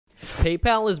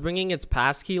PayPal is bringing its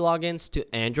passkey logins to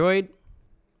Android.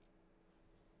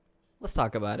 Let's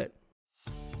talk about it.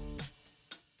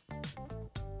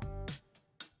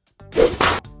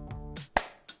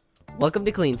 Welcome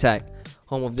to Clean Tech,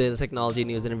 home of the technology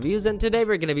news and reviews, and today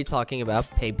we're going to be talking about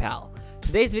PayPal.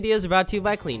 Today's video is brought to you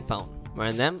by Clean Phone. More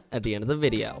on them at the end of the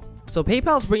video. So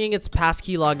PayPal is bringing its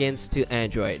passkey logins to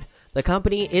Android. The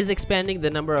company is expanding the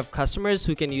number of customers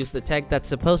who can use the tech that's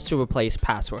supposed to replace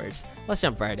passwords. Let's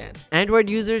jump right in. Android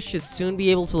users should soon be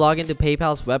able to log into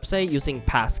PayPal's website using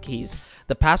Passkeys,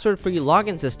 the password-free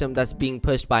login system that's being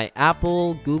pushed by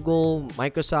Apple, Google,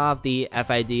 Microsoft, the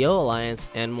FIDO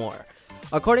Alliance, and more.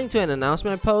 According to an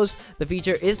announcement post, the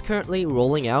feature is currently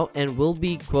rolling out and will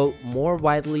be, quote, more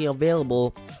widely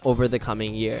available over the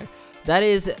coming year. That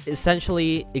is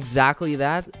essentially exactly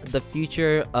that, the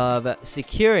future of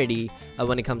security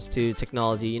when it comes to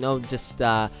technology. You know, just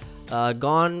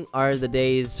gone are the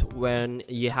days when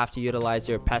you have to utilize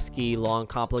your pesky, long,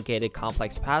 complicated,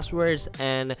 complex passwords,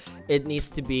 and it needs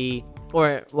to be,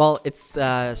 or well, it's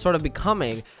sort of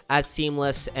becoming as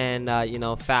seamless and you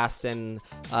know, fast and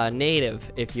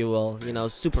native, if you will, you know,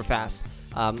 super fast.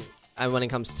 And when it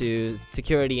comes to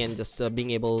security and just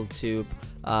being able to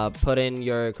put in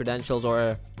your credentials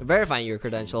or verifying your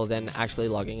credentials and actually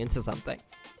logging into something.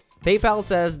 PayPal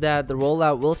says that the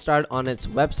rollout will start on its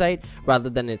website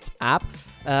rather than its app,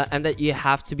 and that you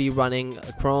have to be running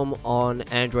Chrome on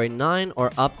Android 9 or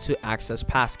up to access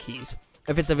passkeys.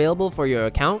 If it's available for your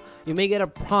account, you may get a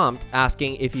prompt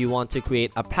asking if you want to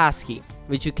create a passkey,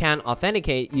 which you can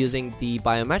authenticate using the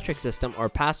biometric system or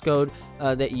passcode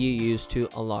that you use to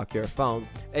unlock your phone.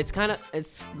 It's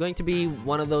going to be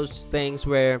one of those things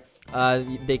where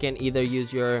they can either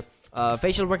use your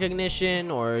facial recognition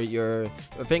or your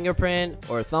fingerprint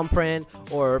or thumbprint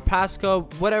or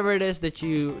passcode, whatever it is that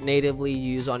you natively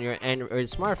use on your Android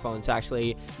smartphone to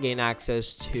actually gain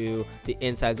access to the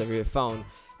insides of your phone.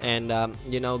 And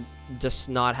you know, just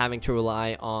not having to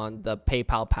rely on the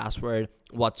PayPal password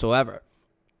whatsoever.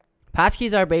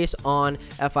 Passkeys are based on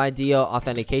FIDO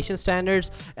authentication standards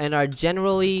and are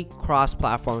generally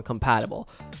cross-platform compatible,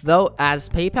 though as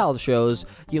PayPal shows,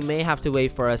 you may have to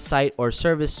wait for a site or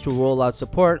service to roll out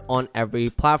support on every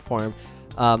platform.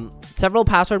 Several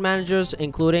password managers,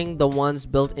 including the ones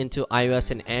built into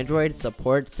iOS and Android,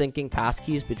 support syncing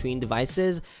passkeys between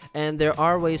devices, and there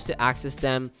are ways to access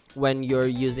them when you're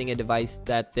using a device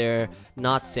that they're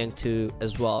not synced to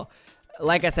as well.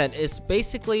 Like I said, it's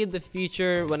basically the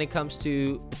future when it comes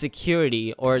to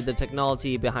security, or the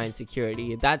technology behind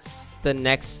security. That's the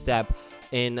next step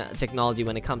in technology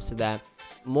when it comes to that.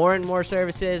 More and more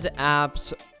services,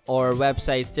 apps, or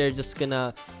websites, they're just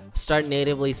gonna start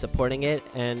natively supporting it,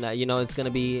 and you know, it's gonna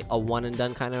be a one and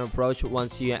done kind of approach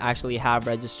once you actually have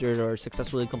registered or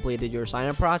successfully completed your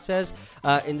sign-up process.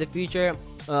 In the future,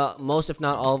 most if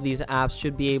not all of these apps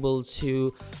should be able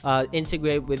to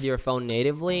integrate with your phone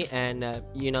natively, and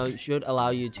you know, should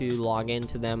allow you to log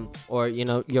into them, or you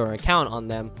know, your account on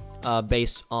them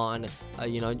based on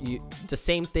you know, the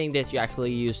same thing that you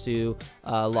actually use to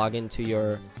log into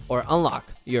your, or unlock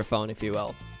your phone, if you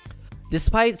will.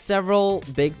 Despite several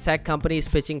big tech companies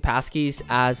pitching passkeys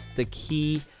as the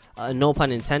key, no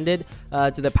pun intended,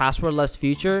 to the passwordless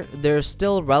future, they're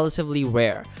still relatively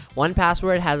rare.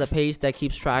 1Password has a page that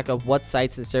keeps track of what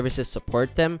sites and services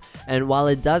support them, and while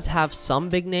it does have some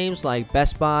big names like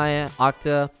Best Buy,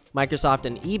 Okta, Microsoft,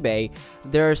 and eBay,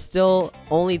 there are still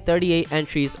only 38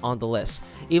 entries on the list.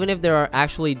 Even if there are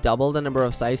actually double the number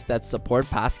of sites that support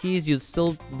passkeys, you'd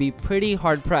still be pretty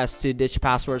hard-pressed to ditch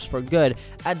passwords for good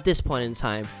at this point in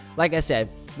time. Like I said,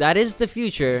 that is the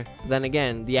future. Then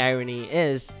again, the irony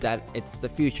is that it's the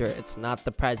future, it's not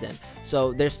the present.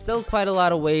 So there's still quite a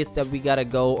lot of ways that we gotta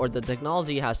go, or the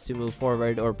technology has to move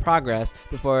forward or progress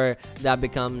before that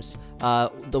becomes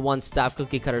the one-stop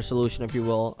cookie-cutter solution, if you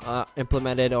will,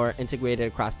 implemented or integrated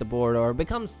across the board, or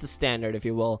becomes the standard, if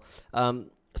you will.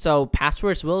 So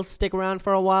passwords will stick around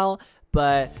for a while,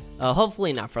 but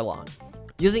hopefully not for long.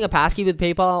 Using a passkey with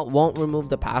PayPal won't remove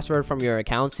the password from your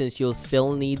account, since you'll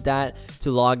still need that to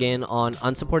log in on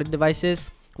unsupported devices.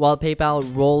 While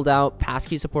PayPal rolled out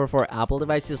passkey support for Apple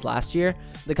devices last year,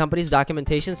 the company's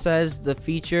documentation says the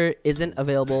feature isn't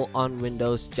available on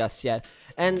Windows just yet.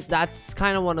 And that's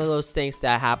kind of one of those things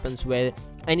that happens with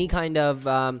any kind of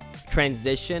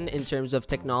transition in terms of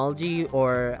technology,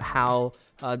 or how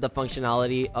the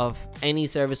functionality of any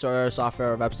service or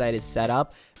software or website is set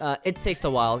up. It takes a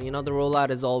while. You know, the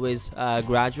rollout is always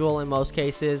gradual in most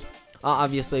cases.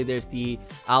 Obviously there's the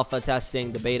alpha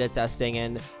testing, the beta testing,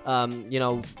 and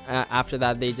after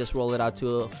that they just roll it out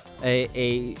to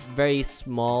a very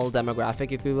small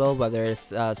demographic, if you will, whether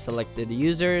it's selected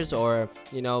users or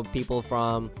people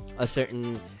from a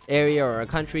certain area or a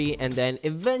country, and then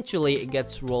eventually it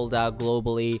gets rolled out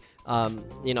globally,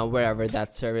 wherever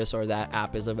that service or that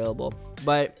app is available.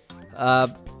 But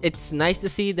it's nice to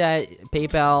see that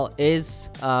PayPal is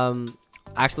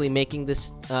actually making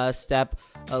this step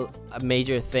a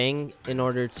major thing in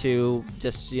order to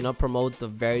just promote the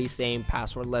very same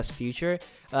passwordless future.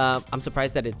 I'm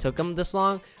surprised that it took them this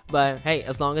long, but hey,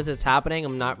 as long as it's happening,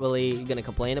 I'm not really gonna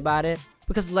complain about it,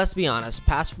 because let's be honest,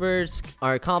 passwords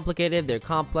are complicated, they're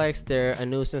complex, they're a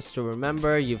nuisance to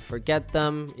remember, you forget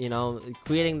them,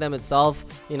 creating them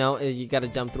itself, you gotta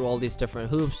jump through all these different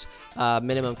hoops,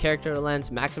 minimum character length,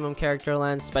 maximum character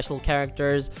length, special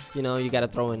characters, you gotta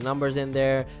throw in numbers in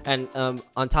there, and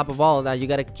on top of all of that, you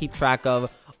gotta keep track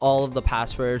of all of the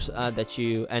passwords that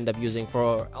you end up using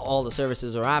for all the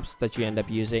services or apps that you end up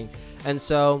using. And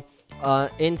so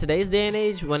in today's day and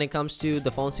age, when it comes to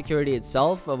the phone security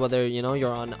itself, whether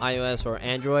you're on iOS or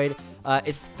Android,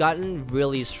 it's gotten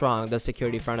really strong, the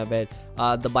security front of it.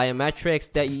 The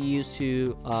biometrics that you use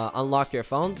to unlock your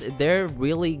phone, they're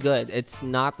really good. It's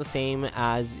not the same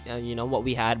as what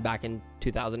we had back in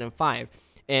 2005.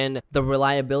 And the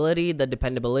reliability, the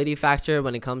dependability factor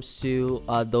when it comes to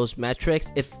those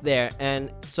metrics, it's there. And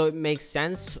so it makes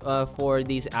sense for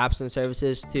these apps and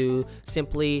services to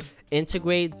simply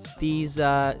integrate these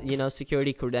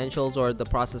security credentials or the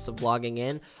process of logging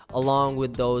in along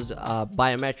with those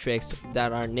biometrics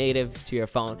that are native to your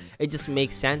phone. It just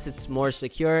makes sense. It's more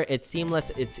secure, it's seamless,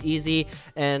 it's easy,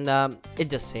 and it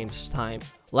just saves time.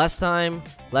 Less time,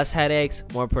 less headaches,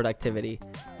 more productivity.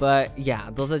 But yeah,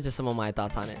 those are just some of my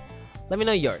thoughts on it. Let me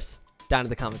know yours down in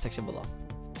the comment section below.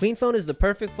 Clean Phone is the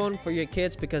perfect phone for your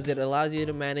kids because it allows you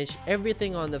to manage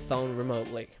everything on the phone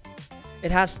remotely.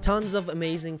 It has tons of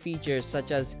amazing features, such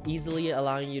as easily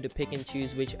allowing you to pick and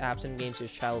choose which apps and games your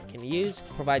child can use,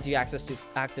 provides you access to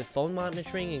active phone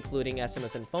monitoring, including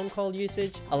SMS and phone call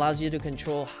usage, allows you to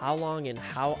control how long and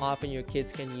how often your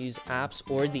kids can use apps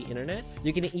or the internet.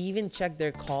 You can even check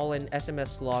their call and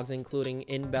SMS logs, including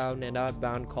inbound and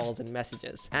outbound calls and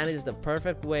messages, and it is the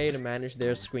perfect way to manage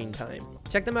their screen time.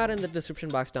 Check them out in the description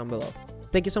box down below.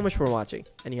 Thank you so much for watching,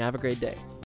 and you have a great day.